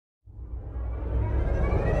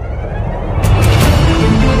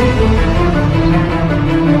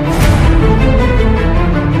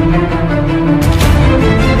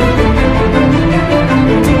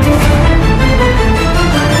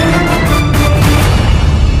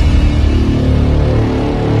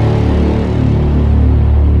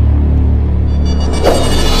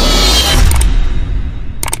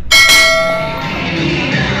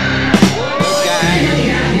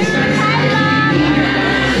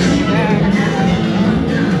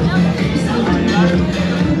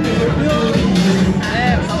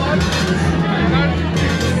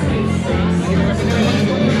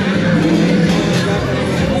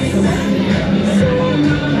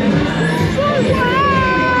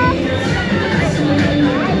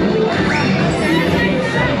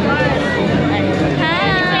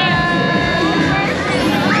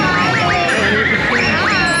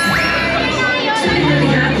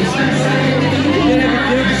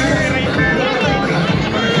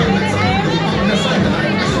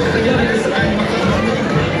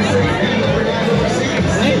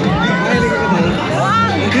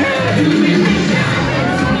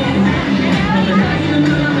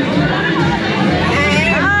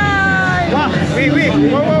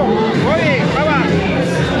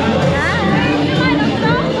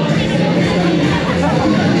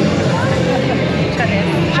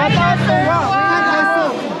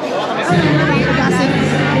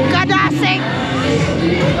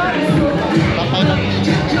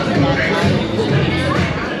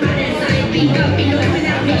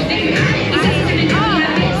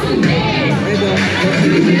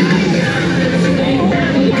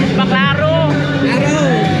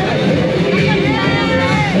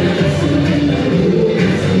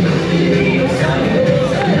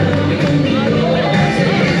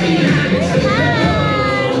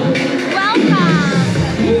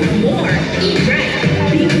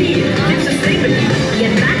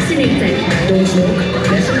Don't smoke,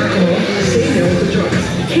 less alcohol, say no to drugs.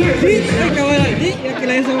 Care for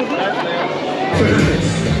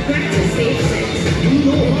practice safe sex. Do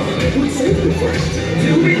no harm, put safety first.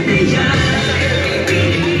 Do it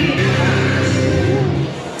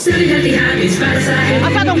Sabi natin habits para sa akin.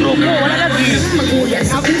 Asa tong grupo? Wala lagi. Magulat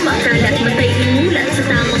sa kumakalat, matay imulat sa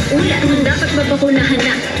tamang ulat. Kung dapat mabakunahan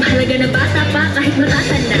na, mahalaga na bata pa kahit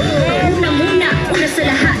matatanda. Una muna, una sa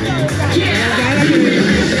lahat. Yeah!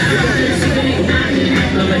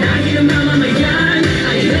 Mamanahin ang mamamayan.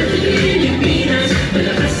 Ay natin Pilipinas.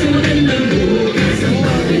 Malakas ang magandang bukas. Ang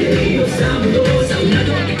Pilipino sa mundo. Sa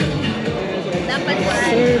unado ang ito. Dapat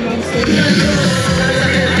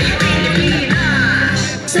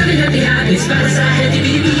sabi natin habits para sa healthy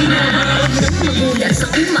Pilipinas. Magulat sa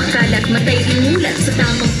kumakalat, matay imulat sa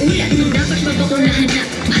tamang ulat. Nung dapat mabakunahan na,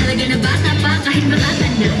 mahalaga na bata pa kahit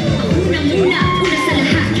matatanda. Una muna, una sa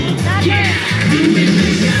lahat. Yeah!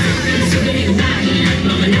 Sabi natin at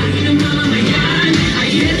mamanahin ang mamamayan.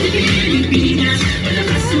 Ay healthy Pilipinas.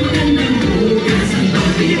 Malakas ang magandang bukas. Ang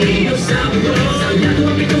Pilipino sa mundo. Sa unado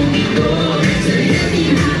ang itong ito. Sa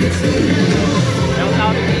healthy habits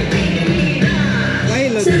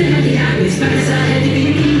sabi natin habits para sa healthy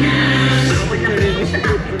Pilipinas.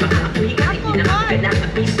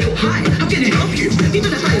 Hi, how can I help you? Dito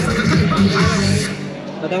na tayo sa kakaibang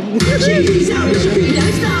Cheese out is your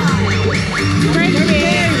lifestyle.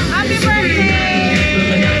 Birthday! Happy birthday!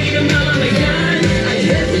 Mamanahin ang mamamayan. Ay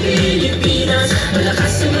healthy Pilipinas.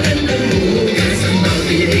 Malakas ang magandang bukas. Ang mga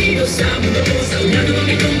Pilipino sa mundo. Sa unado ang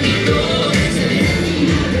itong ito. Sa healthy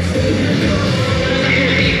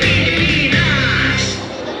Pilipinas.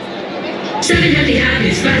 Sabi natin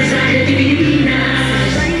habits para sa healthy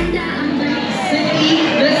Pilipinas.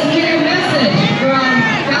 Let's hear a message from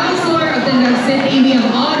Counselor of the City, the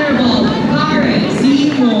Honorable Karen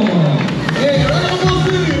Seymour.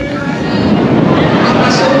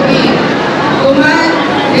 Kapasuki, kuman,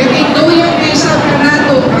 ituyong isang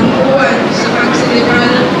kanato ang buwan sa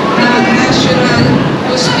pagsilibran ng National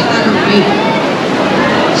Hospital Week.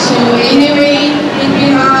 So anyway, in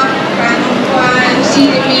behalf of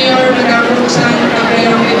City Mayor Madam Roxanne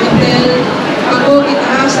Cabrera-Hotel, ako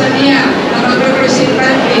itaasan niya ang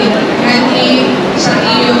representante kanhi sa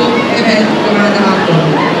iyong event kumana ako.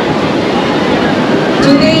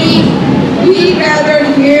 Today, we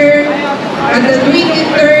gathered here at the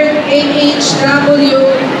 23rd AHW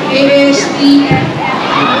ASTMMC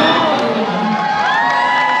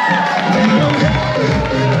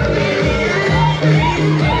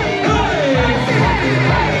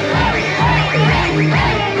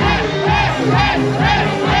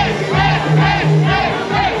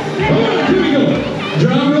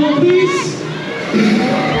Drum roll, please.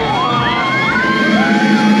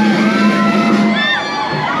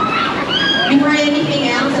 Before anything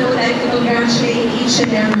else, I would like to congratulate each and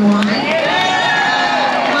everyone.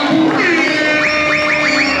 Mabuhay!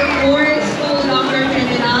 And of course, to Dr.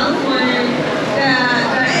 Criminal for the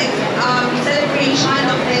celebration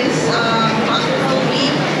of this hospital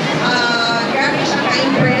week. Grabe siya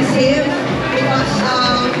ka-impressive because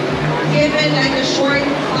given like a short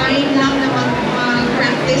time lang na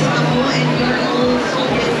mag-practice mo and you're also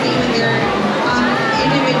busy with your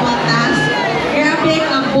individual tasks. Grabe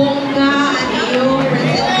ka bongga ang iyong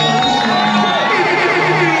presentation.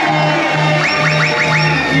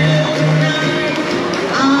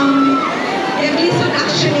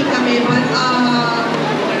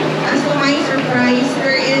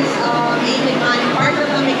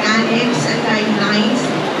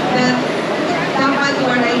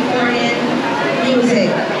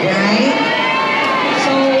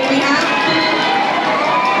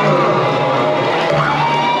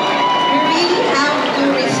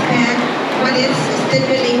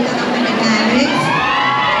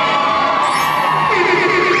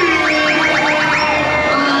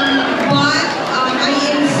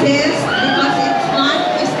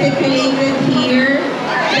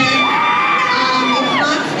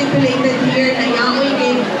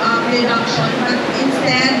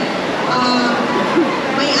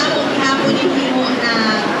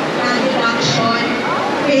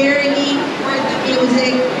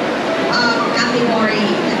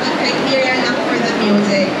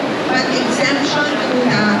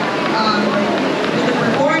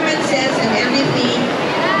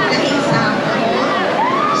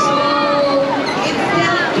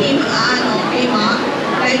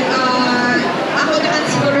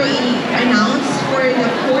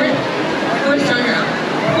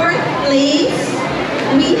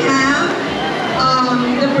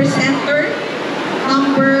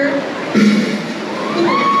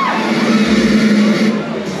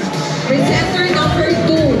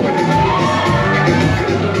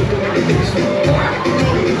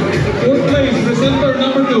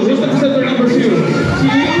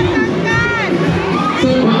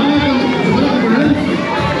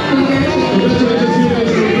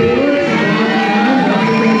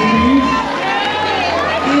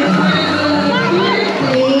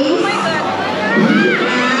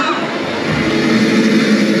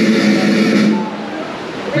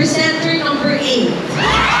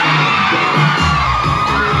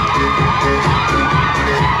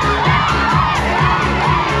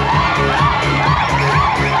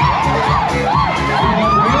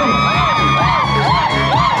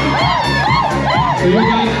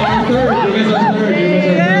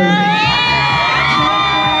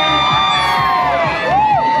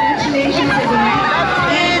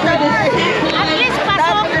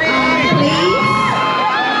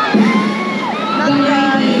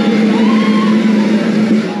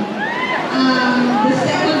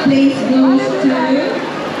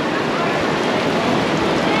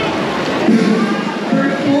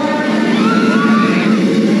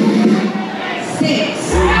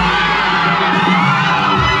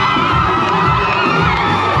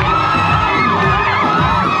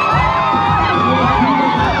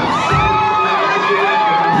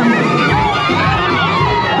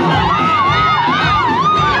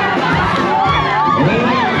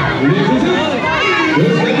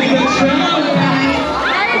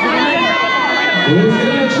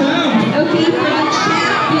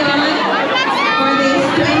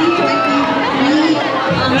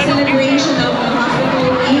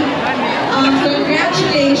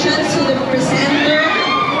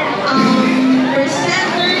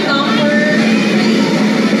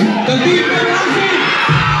 As we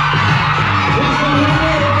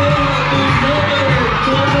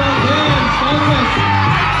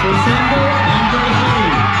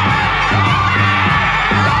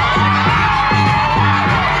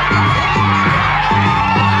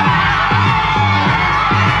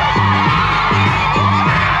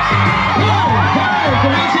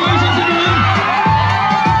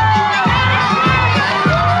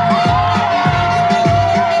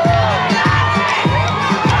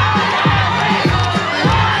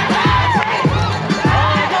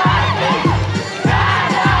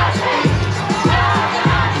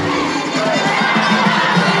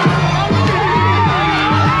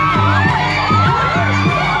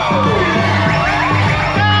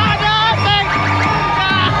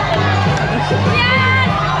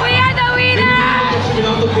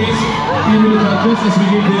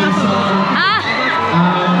give this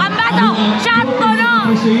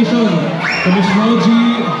appreciation to Miss Roji,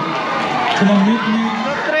 to the meet.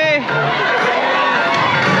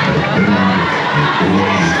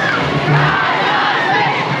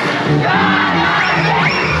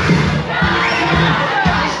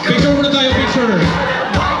 Picture muna tayo, picture.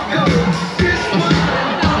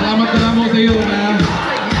 Salamat na lang mo sa iyo na.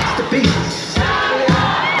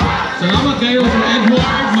 Salamat kayo sa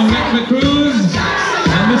Edward, Mamekme Cruz,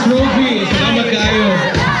 and Miss Rosie. Salamat kayo.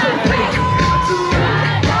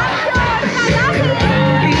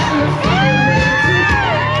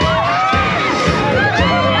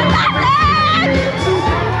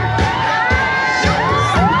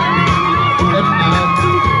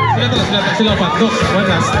 Sila pa, Dok, one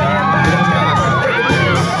last.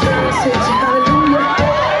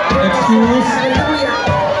 Excuse.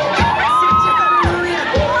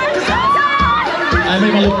 Ay, may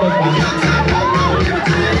malupag pa.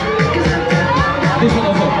 This one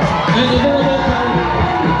also. And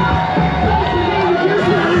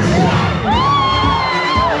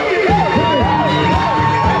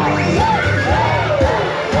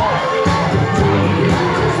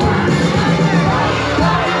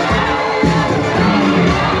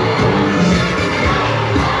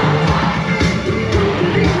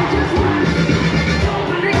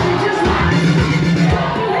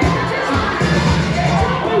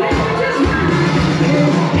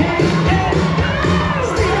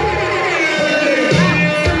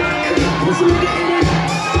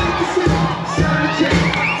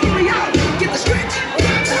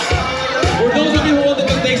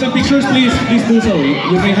please do so.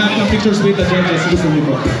 You may have some pictures with the judges.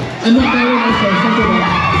 Ano tayo mo sir? Saan ba?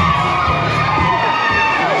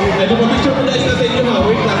 Ano ba picture po guys natin yung mga?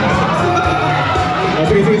 Wait lang.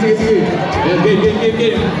 Sige.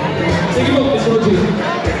 Game. Sige po, Miss Roji.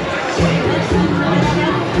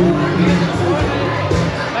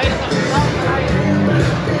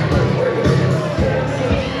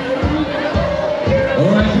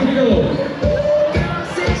 Alright,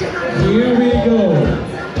 here we go.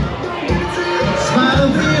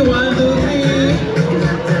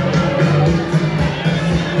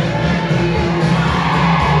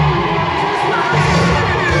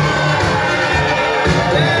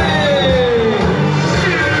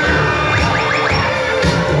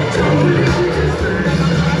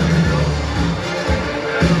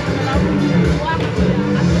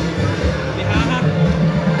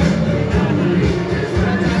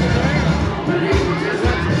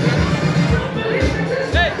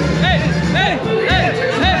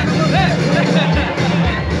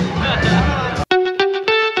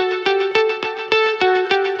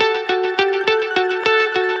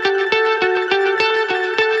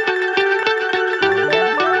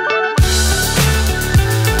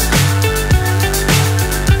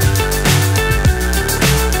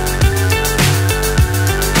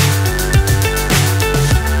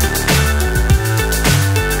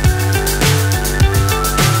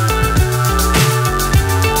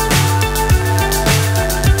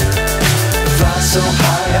 So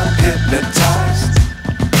high I'm hypnotized.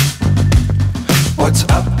 What's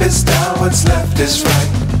up is down, what's left is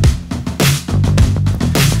right.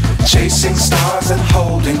 Chasing stars and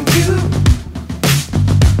holding you.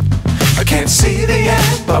 I can't see the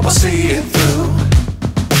end, but we'll see it through.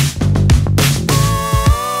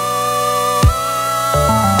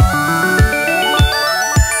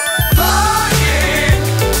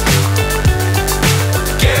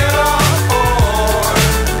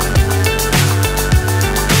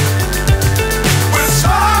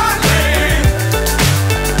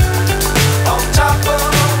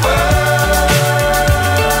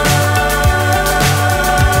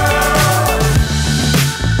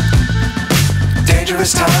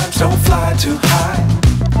 Times don't fly too high.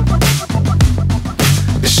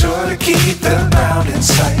 Be sure to keep the ground in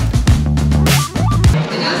sight.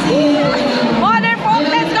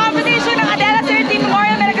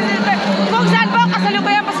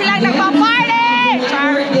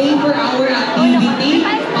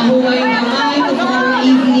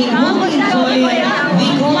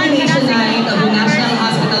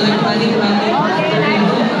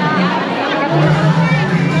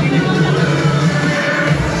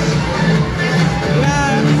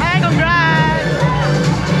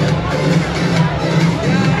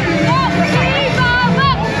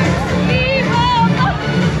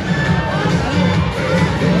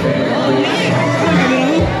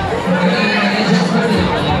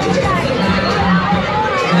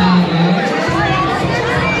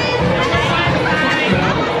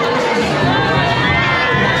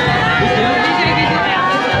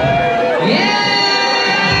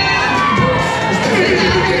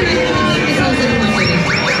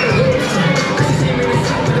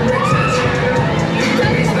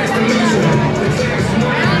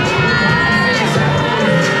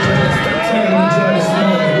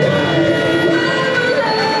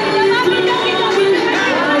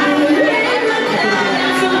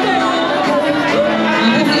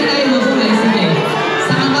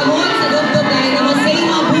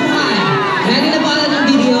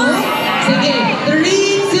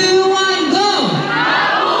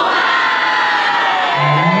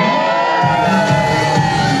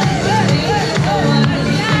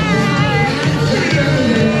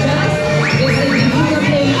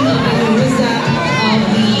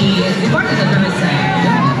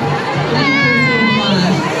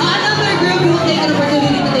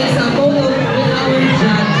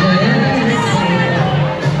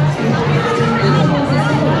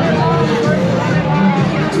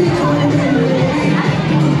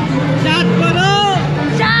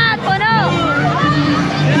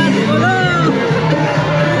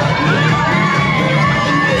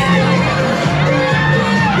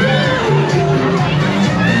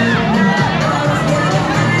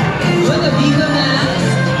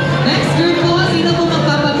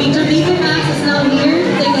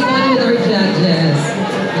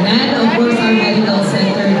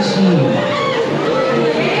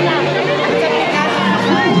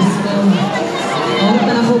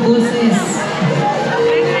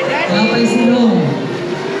 silong.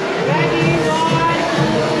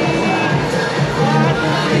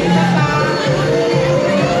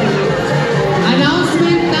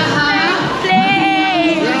 Announcement na ha.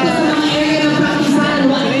 Ito sa mga area ng practicean.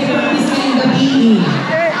 Huwag kayo practice ngayong gabi.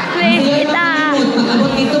 Masaya lang pag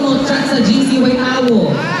pag-abot dito mo chat sa GCY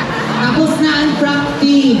Awo. Tapos na ang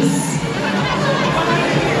practice.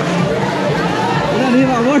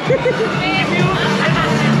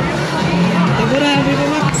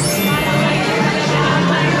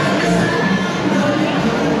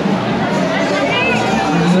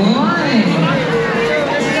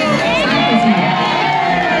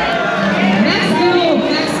 Next group,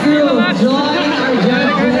 join our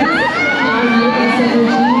judges, our United Center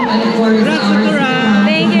Chief, and of course our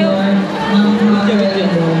Thank you.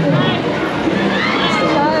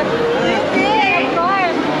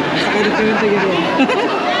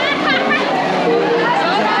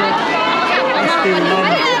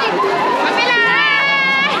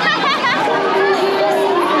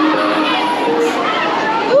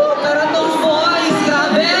 Taratong boys,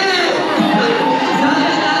 grabe!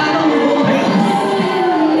 Grabe taratong boys!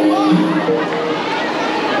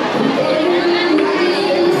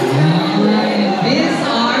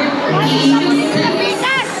 These are E6.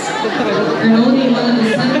 And only one of the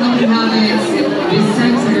seven we have is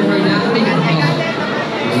sex and reproductive health.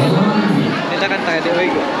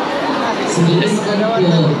 Sumilis ka po.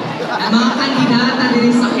 Mga kandidata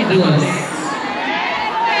din sa kubos.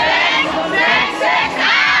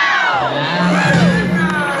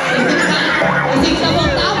 Kasi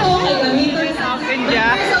tabong-tabong ay gamitin sa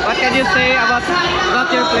What can you say about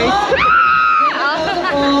your place?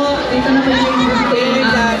 Ito na po yung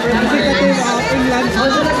representative of Finland.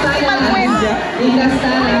 Also, Indas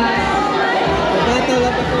Tala.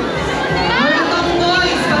 Mga tong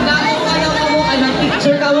boys, pagdako ka daw ka mo, anong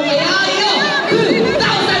picture ka mo kaya ayo! 2,000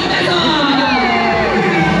 pesos!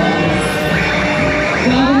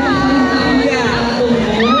 Grabe na ang tao niya.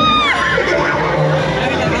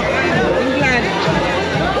 England.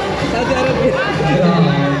 Saudi Arabia.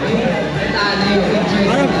 Grabe. Tala yung picture.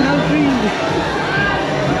 Arab country.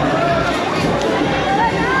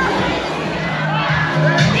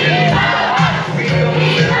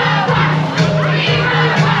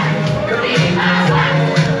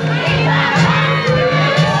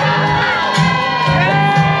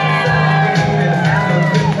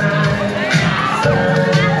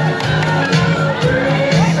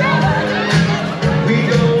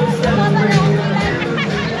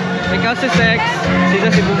 Ikaw si Sex, sila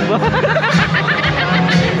si Bumba.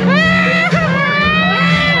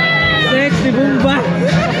 Sex si Bumba.